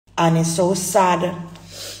And it's so sad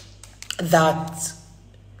that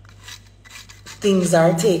things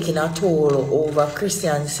are taking a toll over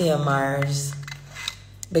Christian CMRs,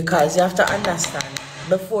 because you have to understand,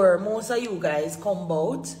 before most of you guys come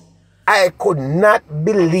out, I could not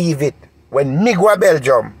believe it when me go to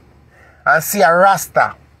Belgium and see a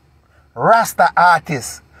Rasta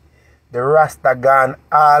artist. The Rasta gone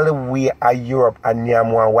all the way to Europe and near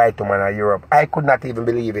one white woman in Europe. I could not even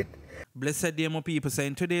believe it. Blessed day, my people. So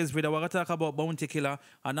in today's video, we're going to talk about Bounty Killer,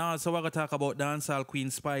 and also we're going to talk about dancehall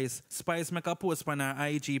queen Spice. Spice make a post on her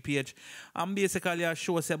IG page, and basically a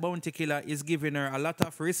show say Bounty Killer is giving her a lot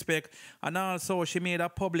of respect, and also she made a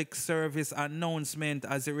public service announcement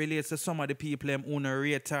as it relates to some of the people who don't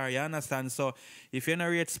rate her, you understand? So if you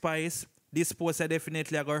don't rate Spice, this post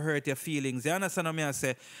definitely going to hurt your feelings. You understand what I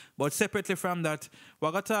say? But separately from that,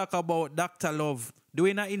 we're going to talk about Dr. Love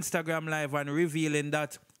doing an Instagram live and revealing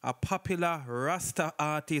that a popular Rasta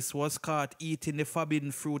artist was caught eating the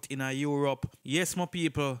forbidden fruit in Europe. Yes, my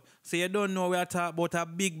people. So you don't know we are talking about a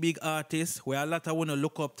big artist where a lot of want to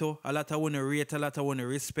look up to, a lot of want to rate, a lot of want to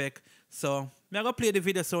respect. So I'm going to play the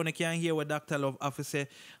video so you can hear what Dr. Love has to say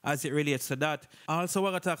as it relates to that. Also, we're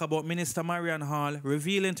going to talk about Minister Marian Hall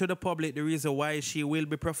revealing to the public the reason why she will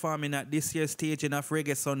be performing at this year's staging of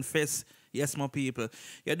Reggae Sun Fest. Yes, my people.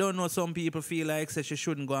 You don't know, some people feel like say she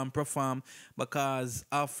shouldn't go and perform because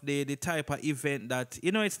of the type of event that,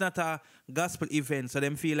 you know, it's not a gospel event, so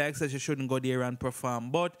them feel like say she shouldn't go there and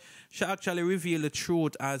perform. But she actually revealed the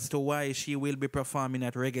truth as to why she will be performing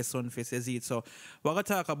at Reggae Sunfest, is it? So we're going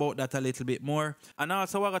to talk about that a little bit more. And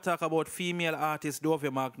also we're going to talk about female artist Dovey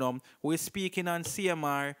Magnum, who is speaking on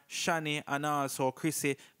CMR, Shani, and also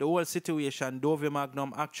Chrissy. The whole situation, Dovey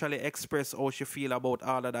Magnum actually expressed how she feel about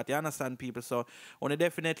all of that. You understand, people? So we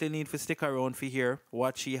definitely need to stick around for hear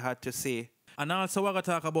what she had to say. And also we're going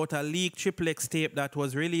to talk about a leaked Chronixx tape that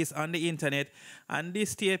was released on the internet. And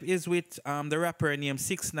this tape is with the rapper named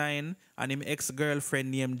 6ix9ine and his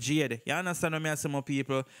ex-girlfriend named Jade. You understand what I say, my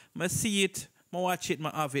people? I see it, I watch it,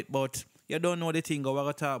 I have it, but you don't know the thing. We're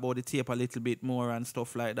going to talk about the tape a little bit more and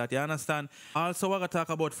stuff like that. You understand? Also, we're going to talk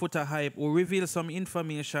about Foota Hype, who reveal some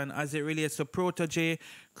information as it relates to Protege,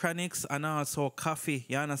 Chronixx, and also Coffee.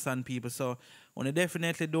 You understand, people? So I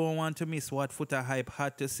definitely don't want to miss what Foota Hype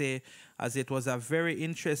had to say, as it was a very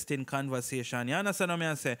interesting conversation. You understand what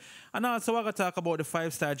I say? And also we're going to talk about the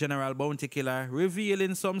 5-star General Bounty Killer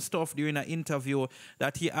revealing some stuff during an interview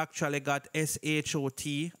that he actually got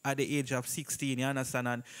SHOT at the age of 16. You understand?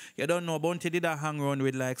 And you don't know, Bounty did a hang around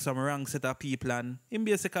with like some wrong set of people and him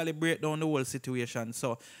basically break down the whole situation.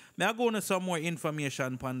 So I'm going to some more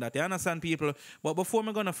information upon that. You understand, people? But before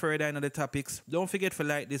I'm going to further into the topics, don't forget to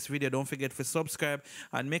like this video, don't forget to subscribe,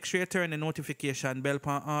 and make sure you turn the notification bell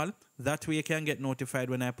on all. That way you can get notified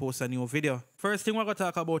when I post a new video. First thing we're going to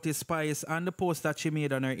talk about is Spice and the post that she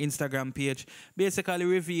made on her Instagram page, basically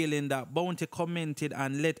revealing that Bounty commented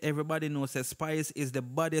and let everybody know that Spice is the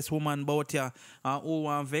baddest woman out here, and who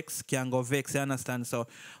want vex can go vex, you understand? So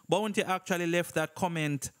Bounty actually left that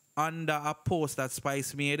comment under a post that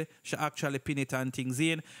Spice made. She actually pinned it and things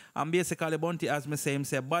in. And basically Bounty, as me say, him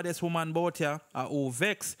say, baddest woman out here, who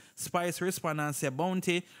vex. Spice respond and say,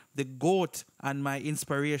 Bounty, the goat and my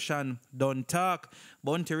inspiration, don't talk.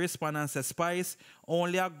 Bounty respond and say, Spice,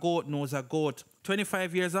 only a goat knows a goat.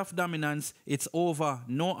 25 years of dominance, it's over.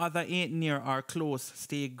 No other ain't near or close.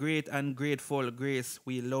 Stay great and grateful, Grace.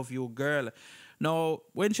 We love you, girl. Now,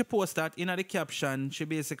 when she posted that in the caption, she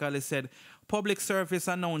basically said, public service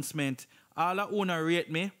announcement. All who not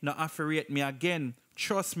rate me, not have to rate me again.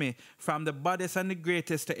 Trust me, from the baddest and the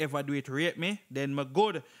greatest to ever do it, rate me, then my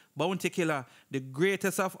good. Bounty Killer, the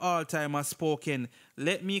greatest of all time, has spoken.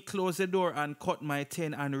 Let me close the door and cut my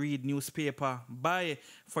pen and read newspaper. Bye.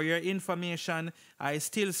 For your information, I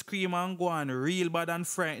still scream and go on real bad and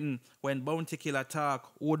frightened when Bounty Killer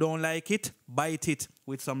talk. Who don't like it, bite it,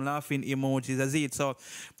 with some laughing emojis as it. So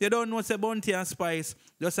you don't know, say Bounty and Spice,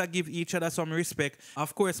 just to give each other some respect.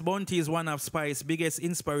 Of course, Bounty is one of Spice's biggest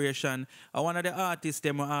inspiration. And one of the artists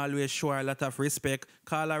them always show her a lot of respect.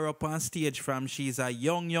 Call her up on stage from she's a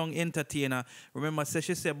young entertainer. Remember, say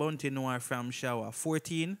she said Bounty know her from shower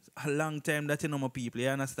 14. A long time that you know, my people, you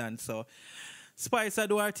understand? So Spice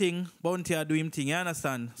do her thing, Bounty do him thing, you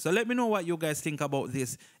understand? So let me know what you guys think about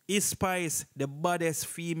this. Is Spice the baddest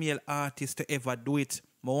female artist to ever do it?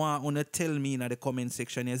 I want you to tell me in the comment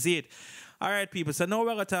section, you see it? Alright, people, so now we're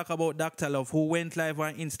going to talk about Dr. Love, who went live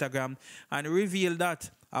on Instagram and revealed that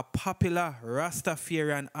a popular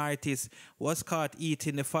Rastafarian artist was caught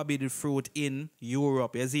eating the forbidden fruit in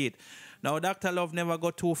Europe, you see it? Now, Dr. Love never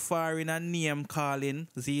got too far in a name calling,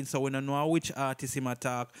 Zine, so we don't know which artist him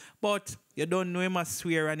attack. But you don't know him a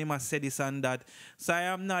swear and him a say this and that. So I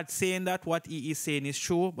am not saying that what he is saying is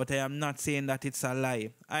true, but I am not saying that it's a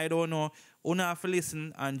lie. I don't know. You have to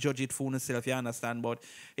listen and judge it for yourself, you understand? But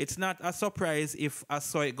it's not a surprise if I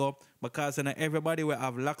saw it go, because you know, everybody will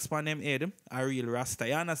have locks on them head, a real Rasta,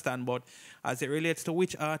 you understand? But as it relates to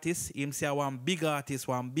which artist, him say one big artist,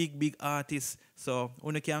 one big artist. So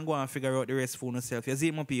you can go and figure out the rest for yourself. You see,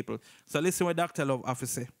 my people. So listen what Dr. Love have to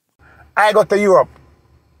say. I go to Europe.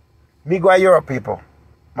 Me go to Europe, people.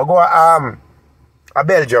 I go to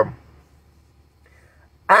Belgium.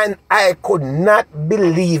 And I could not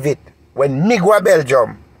believe it when me go to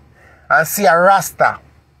Belgium and see a Rasta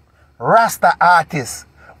artist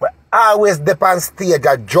where always dip on stage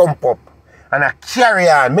and jump up and I carry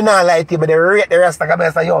on. Me not like it, but they rate the Rasta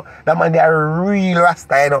because I say, yo, that man they are real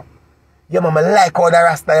Rasta, you know. Yeah, man, I like all the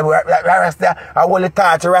Rasta, I want to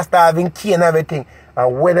touch Rasta having key and everything.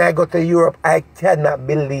 And when I go to Europe, I cannot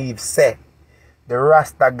believe, say, the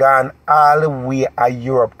Rasta gone all the way to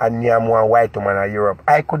Europe and near one white woman in Europe.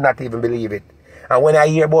 I could not even believe it. And when I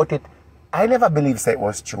hear about it, I never believed say it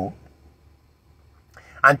was true.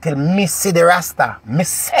 Until me see the Rasta,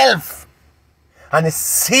 myself, and the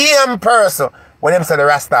same person, when them say the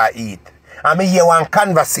Rasta eat. And me hear one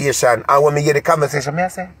conversation, and when me hear the conversation, me I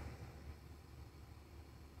say,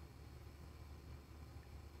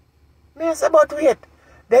 but wait,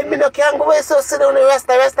 then me no can go away so sit down the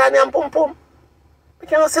Rasta and pum pum. We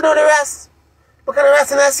cannot sit down the rest. Because the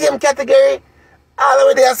rest in the same category. All the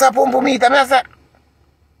way there, so pum pum eat. I say,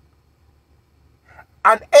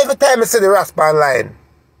 and every time I see the rasp online,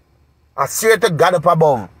 I swear to God up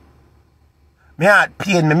above, my heart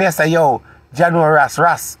pain me. I say, yo, Jano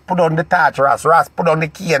Ras, put on the torch, Ras, put on the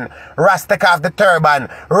cane, Ras, take off the turban,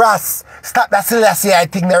 Ras, stop that Selassie, I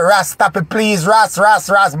think that Ras, stop it please, Ras,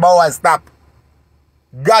 bow and stop.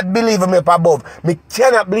 God believe me up above. Me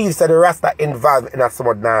cannot believe that the Rasta involved in so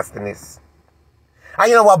much nastiness. And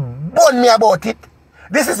you know what burned me about it?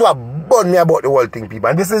 This is what burned me about the whole thing, people.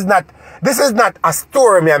 And this is not a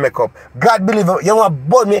story me I make up. God believe me. You know what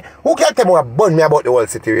burned me? Who can tell me what burned me about the whole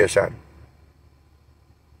situation?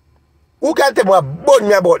 Who can tell me what burned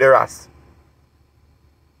me about the Ras?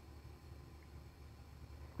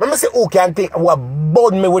 Let me say who can think what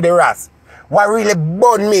burned me with the Ras? What really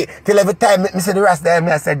burned me till every time me see the Ras there,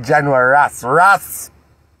 I said January Ras.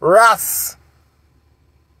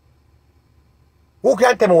 Who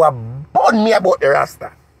can tell me what burned me about the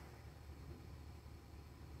Rasta?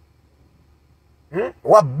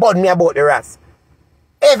 What burned me about the Ras?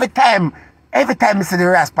 Every time I see the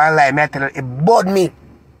Ras online, I tell you, it burned me.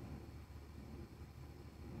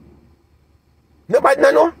 Nobody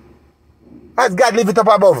know. As God live it up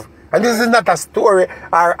above. And this is not a story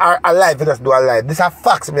or a life, we just do a life. These are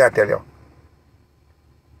facts, me I tell you.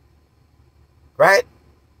 Right?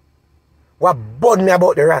 What burned me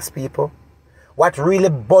about the Ras, people? What really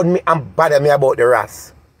burned me and bothered me about the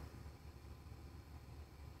Ras?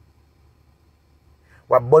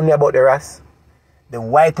 What burned me about the Ras? The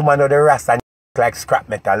white woman of the Ras and like scrap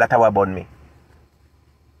metal. That's what burned me.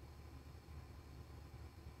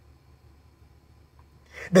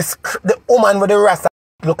 The woman with the Ras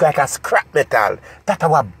look like a scrap metal. That's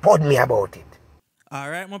what burned me about it.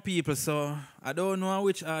 Alright, my people, so I don't know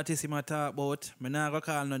which artist him talk about. I'm not going to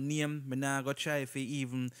call no name. I'm not going to try if he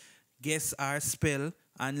even guess or spell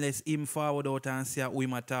unless him forward out and see who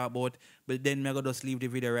him talk about. But then I'm going to just leave the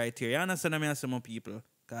video right here. You understand me, some people?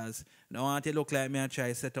 Because I don't want to look like me and try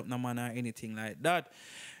to set up no man or anything like that.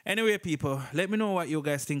 Anyway, people, let me know what you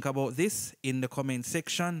guys think about this in the comment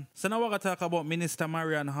section. So now we're going to talk about Minister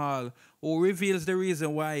Marian Hall, who reveals the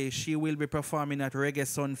reason why she will be performing at Reggae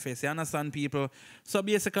Sunfest. You understand, people? So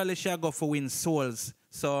basically, she go for win souls.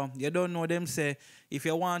 So you don't know them say, if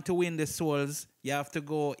you want to win the souls, you have to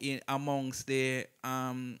go in amongst the,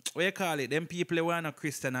 what you call it, them people who are not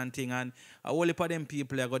Christian and thing, and a whole heap of them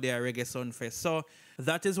people are go there Reggae Sunfest. So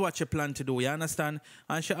that is what she plan to do, you understand?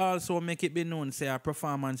 And she also make it be known, say her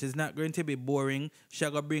performance is not going to be boring. She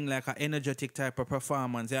going to bring like an energetic type of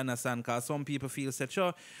performance, you understand? Because some people feel such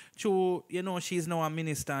a, you know, she's now a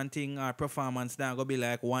minister and thing, her performance now going to be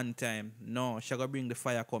like one time. No, she going to bring the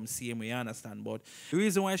fire come same way, you understand? But the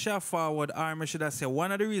reason why she forward, or should I say,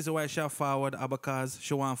 one of the reasons why she forward are because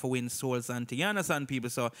she want to win souls and thing, you understand, people?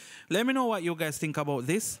 So let me know what you guys think about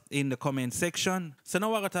this in the comment section. So now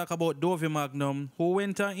we're going to talk about Dovey Magnum, who we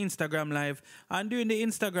went on Instagram Live, and during the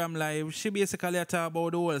Instagram Live, she basically talked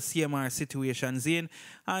about the whole CMR situation, Zane,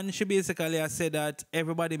 and she basically said that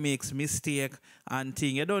everybody makes mistake and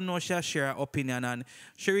thing. You don't know she share her opinion, and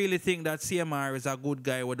she really think that CMR is a good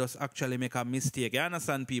guy who does actually make a mistake. You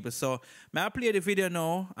understand, people? So, may I play the video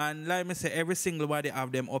now, and like me say, every single body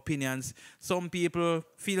have them opinions. Some people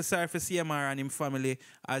feel sorry for CMR and him family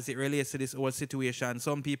as it relates to this whole situation.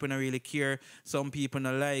 Some people don't really care. Some people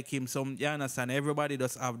don't like him. Some, you understand, everybody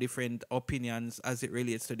does have different opinions as it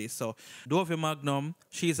relates to this. So, Dovey Magnum,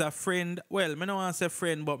 she's a friend. Well, I don't want to say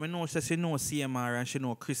friend, but I know she knows CMR and she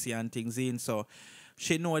knows Chrissy and things in. So,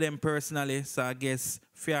 she know them personally. So, I guess,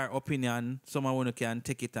 fair opinion, someone can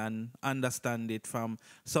take it and understand it from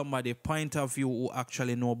somebody's point of view who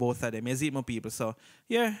actually know both of them. You see, my people? So,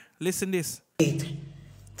 yeah, listen this.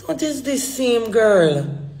 What is this same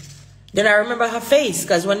girl? Then I remember her face,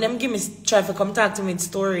 because when them try to come talk to me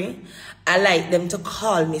story, I like them to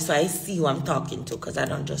call me so I see who I'm talking to, because I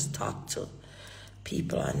don't just talk to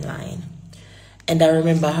people online. And I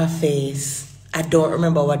remember her face. I don't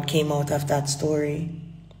remember what came out of that story.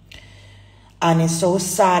 And it's so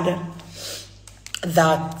sad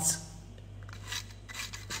that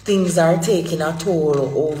things are taking a toll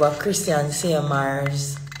over Christian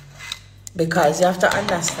CMRs, because you have to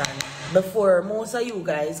understand, before most of you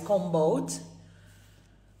guys come out,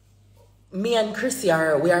 me and Chrissy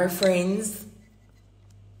we are friends,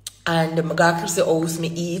 and my God, Chrissy house, me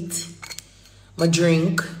eat, me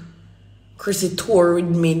drink, Chrissy tour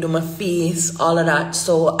with me, do my face, all of that.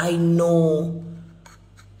 So I know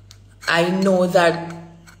that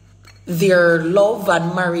their love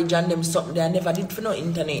and marriage and them something they never did for no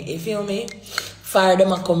internet. You feel me? Far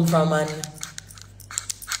them I come from, and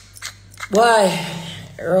why?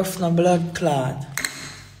 Rough no blood clot.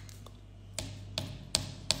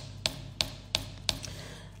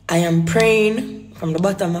 I am praying from the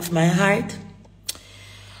bottom of my heart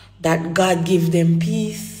that God give them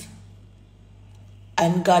peace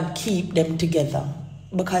and God keep them together,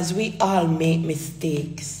 because we all make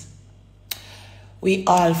mistakes. We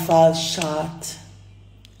all fall short.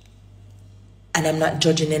 And I'm not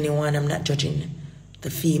judging anyone. I'm not judging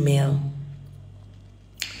the female.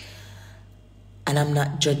 And I'm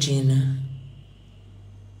not judging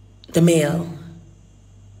the male.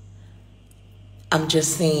 I'm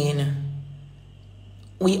just saying,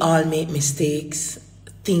 we all make mistakes.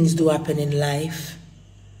 Things do happen in life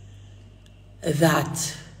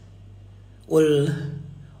that will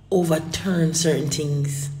overturn certain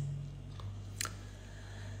things.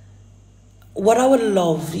 What I would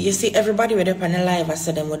love, you see, everybody with up on the live, I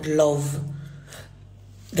said them would love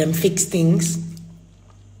them fix things.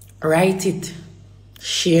 Write it.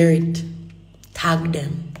 Share it, tag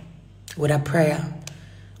them with a prayer,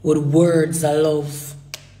 with words of love,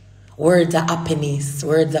 words of happiness,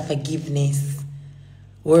 words of forgiveness,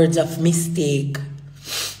 words of mistake.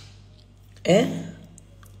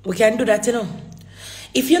 We can do that, you know.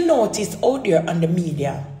 If you notice out there on the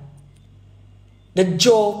media, the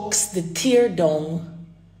jokes, the tear down,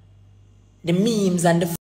 the memes and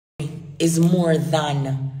the is more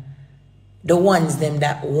than the ones them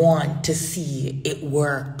that want to see it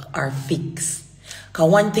work or fix. Because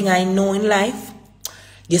one thing I know in life,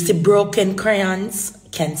 you see, broken crayons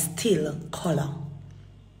can still color.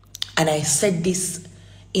 And I said this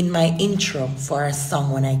in my intro for a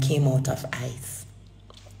song when I came out of ice.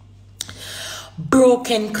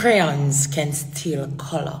 Broken crayons can still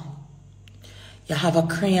color. You have a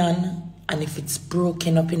crayon, and if it's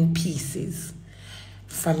broken up in pieces,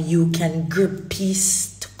 from you can grip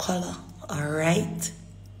piece to color. All right,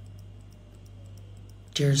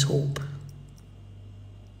 there's hope.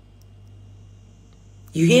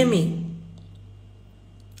 You hear me?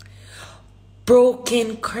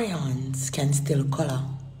 Broken crayons can still color.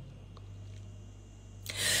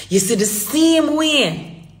 You see, the same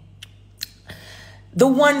way, the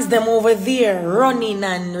ones them over there running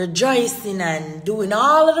and rejoicing and doing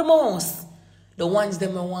all of the most, the ones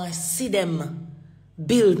them I want to see them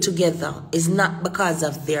build together is not because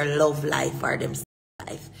of their love life or them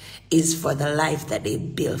life. Is for the life that they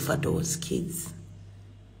build for those kids.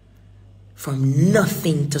 From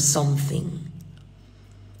nothing to something.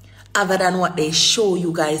 Other than what they show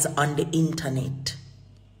you guys on the internet.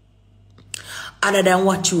 Other than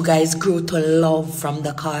what you guys grow to love from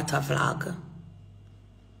the Carter vlog.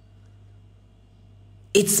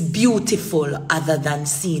 It's beautiful other than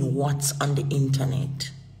seeing what's on the internet.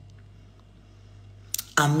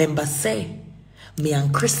 I remember say, me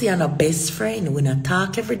and Chrissy are best friend. We not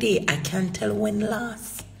talk every day. I can't tell when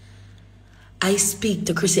last. I speak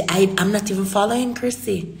to Chrissy. I'm not even following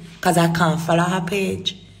Chrissy because I can't follow her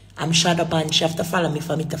page. I'm shut up and she have to follow me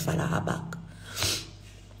for me to follow her back.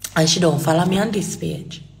 And she don't follow me on this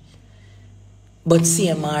page. But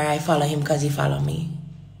CMR, I follow him because he follow me.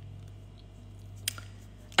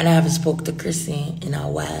 And I haven't spoke to Chrissy in a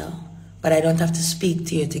while. But I don't have to speak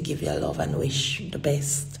to you to give you love and wish the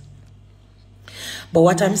best. But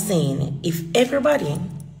what I'm saying, if everybody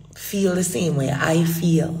feel the same way I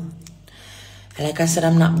feel, and like I said,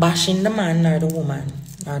 I'm not bashing the man or the woman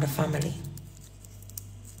or the family.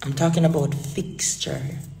 I'm talking about fixture.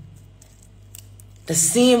 The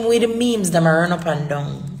same way the memes them are run up and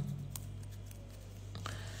down.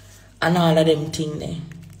 And all of them things there.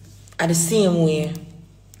 Are the same way.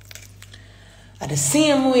 Are the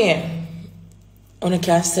same way. One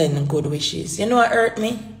can send good wishes. You know what hurt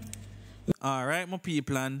me? Alright, my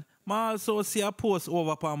people, and I also see a post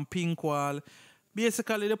over on Pink Wall.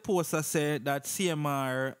 Basically, the poster said that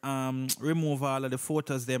CMR remove all of the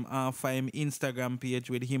photos them off him Instagram page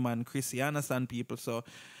with him and Chrissy. You understand, people? So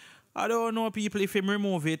I don't know, people, if him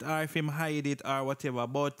remove it or if him hide it or whatever.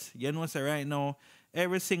 But you know, so right now,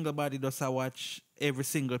 every single body does watch every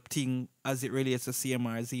single thing as it relates to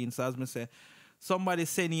CMR Zine. So as I say, somebody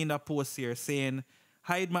sending in a post here saying,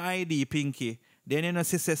 hide my ID, Pinky. Then you know,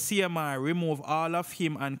 she says CMR remove all of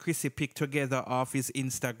him and Chrissy pic together off his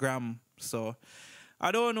Instagram. So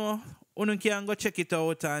I don't know. You can go check it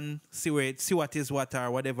out and see what is what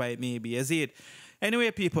or whatever it may be. Is it?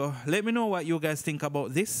 Anyway, people, let me know what you guys think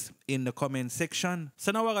about this in the comment section.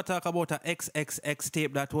 So now we're going to talk about a XXX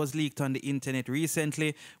tape that was leaked on the internet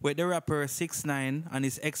recently with the rapper 6ix9ine and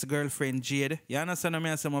his ex-girlfriend Jade. You understand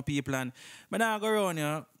me and some people? And I now go around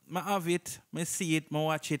here, I have it, I see it, I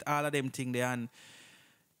watch it, all of them things there. And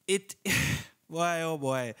it, boy, oh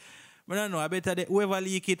boy. I don't know, I better whoever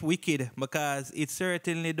leak it wicked because it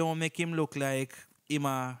certainly don't make him look like him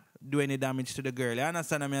do any damage to the girl. You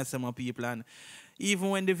understand me and some people? And even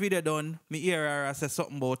when the video done, me hear her say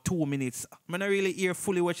something about 2 minutes. I don't really hear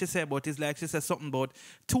fully what she said, but it's like she said something about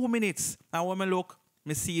 2 minutes. And when I look,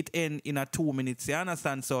 I see it end in a 2 minutes. You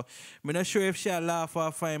understand? So I'm not sure if she'll laugh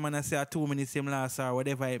or fine and I say a 2 minutes him last or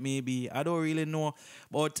whatever it may be. I don't really know.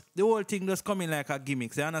 But the whole thing just coming like a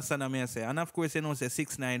gimmick. You understand what I say? And of course, you know, say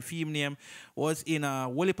 6ix9ine theme name was in a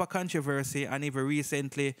whole heap of controversy, and even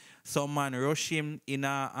recently some man rushed him in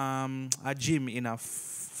a gym in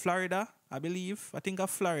Florida, I believe. I think of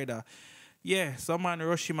Florida. Yeah, some man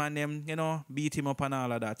rushed him and them, you know, beat him up and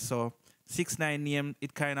all of that. So 6ix9ine name,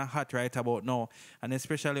 it kind of hot right about now. And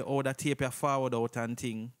especially how the tape are forward out and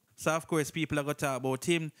thing. So of course people are going to talk about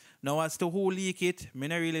him. Now as to who leak it, I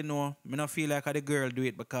don't really know. I don't feel like the girl do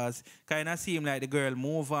it because kind of seem like the girl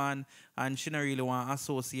move on and she don't really want to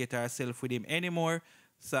associate herself with him anymore.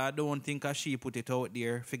 So I don't think she put it out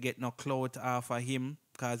there to get no clout off of him.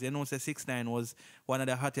 Because you know, 6ix9ine was one of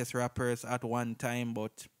the hottest rappers at one time,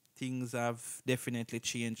 but things have definitely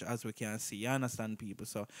changed as we can see. You understand, people?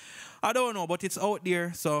 So I don't know, but it's out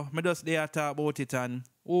there. So I just there talk about it, and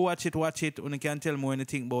who watch it. You can tell me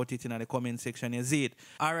anything about it in the comment section. You see it.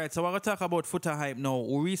 Alright, so we're going to talk about Foota Hype now,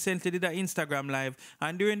 who recently did an Instagram live,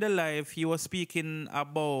 and during the live he was speaking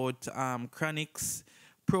about Chronixx,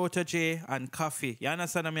 Protege and Coffee. You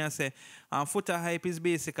understand what I say? Foota Hype is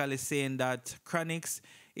basically saying that Chronixx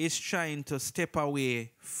is trying to step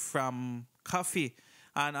away from Coffee.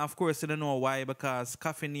 And of course, you don't know why, because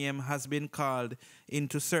Coffee name has been called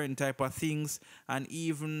into certain type of things. And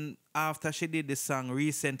even after she did this song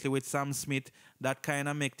recently with Sam Smith, that kind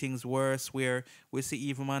of make things worse, where we see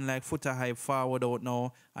even man like Foota Hype forward out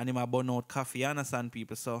now and him a burn out Coffee. You understand,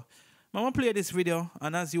 people? So I'm going to play this video,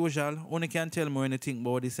 and as usual, only can tell me anything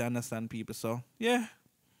about this, you understand, people. So, yeah.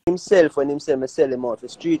 Himself, when himself, I sell him out for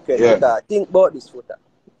street credit. Yeah. Think about this, Foota.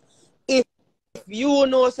 If you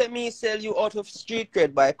know, say me sell you out of street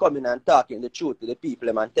cred by coming and talking the truth to the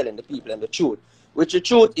people and telling the people the truth, which the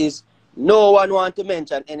truth is no one want to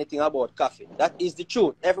mention anything about Coffee. That is the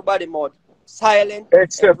truth. Everybody more silent,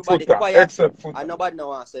 except everybody Foota. quiet, Except Foota. And nobody no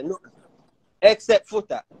want to say nothing. Except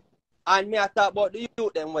Foota. And me I talk about the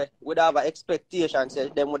youth them would have an expectation, say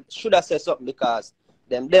them should have said something because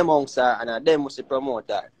them amongst her and them must promote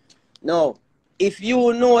her. No, if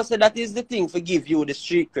you know say that is the thing for give you the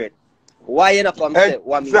street cred, why you not come say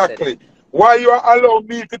what me say? Exactly. Why you allow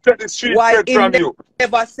me to take the street cred from you? Why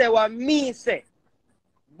never say what me say?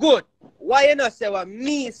 Good. Why you not say what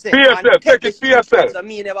me say? PSL, take it PSL. So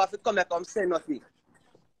me never have to come say nothing.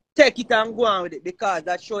 Take it and go on with it because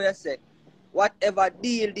that show you say whatever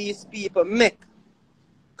deal these people make,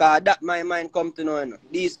 because that my mind come to know, you know.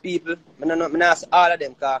 These people, I don't ask all of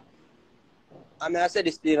them, because I say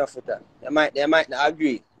this thing of Foota. They might not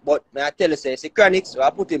agree, but I tell you, say Chronixx, I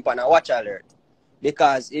put him on a watch alert.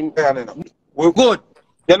 Because him, we're good.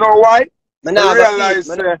 You know why? Man, I I realize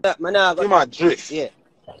go him a drift. yeah.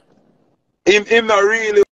 Him not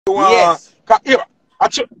really want. Yes. I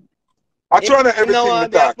try to Him no everything me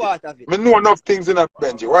want be a talking. part of it. Me know enough things in a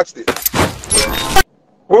Benji. Watch this.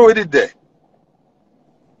 What we did there?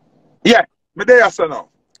 Yeah, me there so now.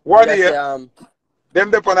 One Yes, year, them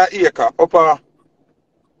there on an acre up a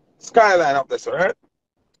skyline up there, so right?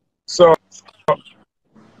 So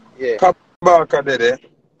yeah. Kabaka there,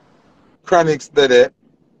 Chronixx there,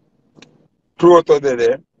 Foota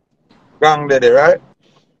there, Gang there, right?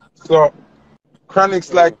 So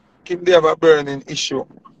Chronixx like him they have a burning issue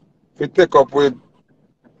to take up with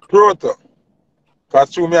Foota. Because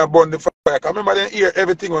through me I burn the fire. I remember they hear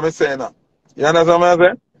everything when I say now. You understand what I'm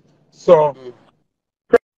saying? So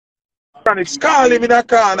Chronixx call him in a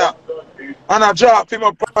corner and I drop him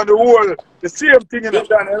up on the wall. The same thing, you know.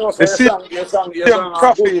 The same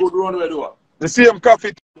coffee. The same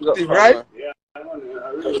coffee thing, right?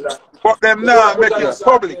 But them now make it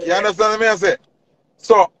public. You understand what I say?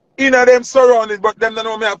 So, in them surrounded, but them don't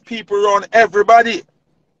know me have people around everybody.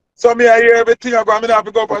 So me I hear everything I go, I have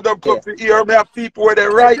to go up and dump club to hear me have people where they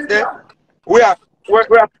right there. Where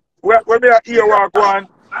me I hear what go on,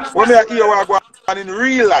 where me I hear what go on in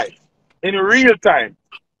real life, in real time.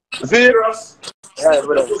 See?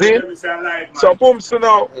 See? So boom, so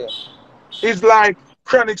now it's like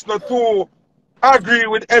Chronixx not too agree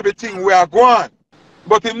with everything we are going.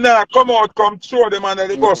 But him now come out, come show them under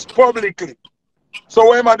the bus publicly. So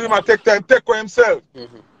what him I do, him I take time, take for himself.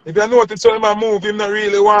 If you notice how him I move, him not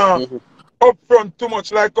really want up front too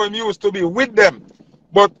much like how him used to be with them.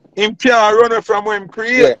 But him can't run away from what him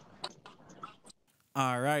create.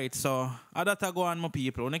 Alright, so how that I go on my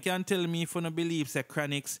people. When you can tell me if you don't believe say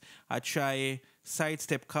Chronixx I try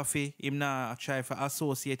sidestep coffee, him now try to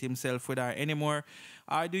associate himself with her anymore.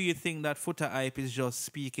 Or do you think that Foota hype is just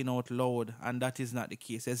speaking out loud and that is not the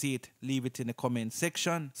case? As it, leave it in the comment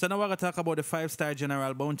section. So now we're going to talk about the 5-star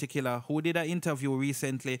general bounty killer who did an interview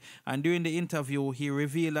recently, and during the interview he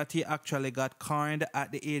revealed that he actually got conned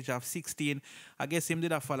at the age of 16. I guess him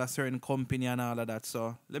did follow a certain company and all of that.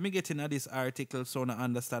 So let me get into this article so I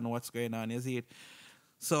understand what's going on. You see it?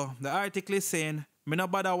 So the article is saying, "Me no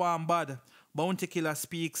bother one bad. Bounty killer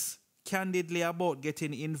speaks candidly about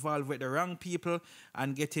getting involved with the wrong people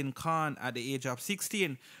and getting conned at the age of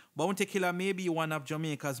 16. Bounty Killer may be one of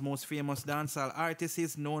Jamaica's most famous dancehall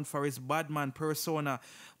artists, known for his badman persona,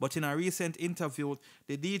 but in a recent interview,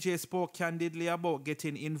 the DJ spoke candidly about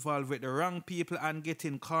getting involved with the wrong people and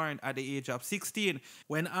getting conned at the age of 16.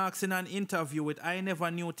 When asked in an interview with I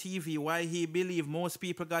Never Knew TV why he believed most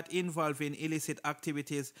people got involved in illicit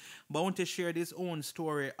activities, Bounty shared his own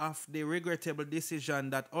story of the regrettable decision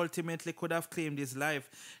that ultimately could have claimed his life.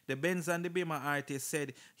 The Benz and the Beamer artist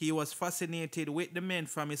said he was fascinated with the men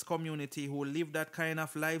from his community who lived that kind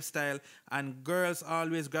of lifestyle, and girls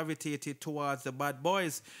always gravitated towards the bad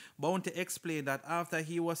boys. Bounty explained that after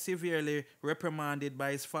he was severely reprimanded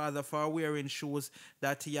by his father for wearing shoes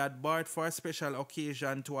that he had bought for a special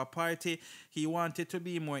occasion to a party, he wanted to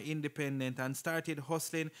be more independent and started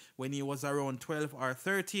hustling when he was around 12 or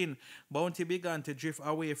 13. Bounty began to drift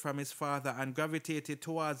away from his father and gravitated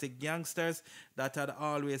towards the gangsters that had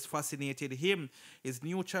always fascinated him. His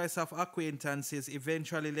new choice of acquaintances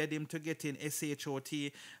eventually led him to getting SHOT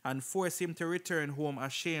and forced him to return home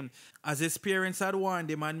ashamed. As his parents had warned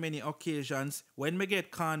him on many occasions, when me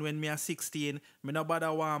get conned when me a 16, me no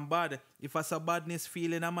bother want bad. If I saw badness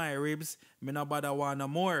feeling in my ribs, me no bother want no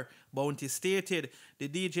more, Bounty stated. The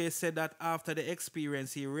DJ said that after the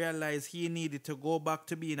experience, he realized he needed to go back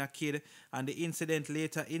to being a kid, and the incident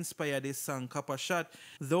later inspired his song Copper Shot.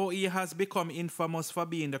 Though he has become infamous for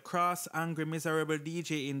being the cross, angry, miserable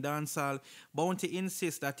DJ in dancehall, Bounty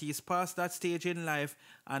insists that he's past that stage in life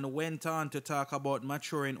and went on to talk about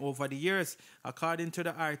maturing over the years. According to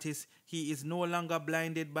the artist, he is no longer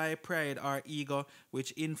blinded by pride or ego,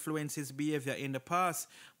 which influenced his behavior in the past.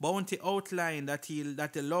 Bounty outlined that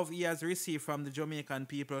the love he has received from the Jamaican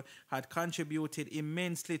people had contributed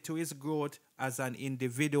immensely to his growth as an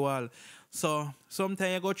individual. So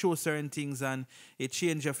sometimes you go through certain things and it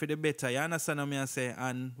changes you for the better. You understand what I say?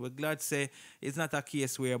 And we're glad to say it's not a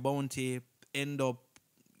case where Bounty end up,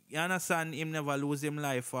 you understand, him never lose him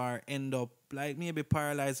life or end up like maybe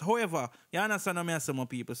paralyzed. However, you understand what I say, some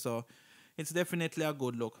people. So it's definitely a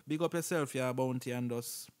good look. Big up yourself, yeah, Bounty, and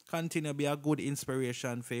just continue to be a good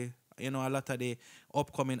inspiration for, you know, a lot of the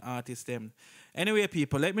upcoming artists them. Anyway,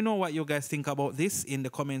 people, let me know what you guys think about this in the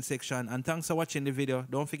comment section. And thanks for watching the video.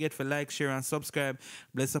 Don't forget to like, share, and subscribe.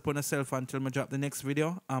 Bless upon yourself until I drop the next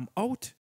video. I'm out.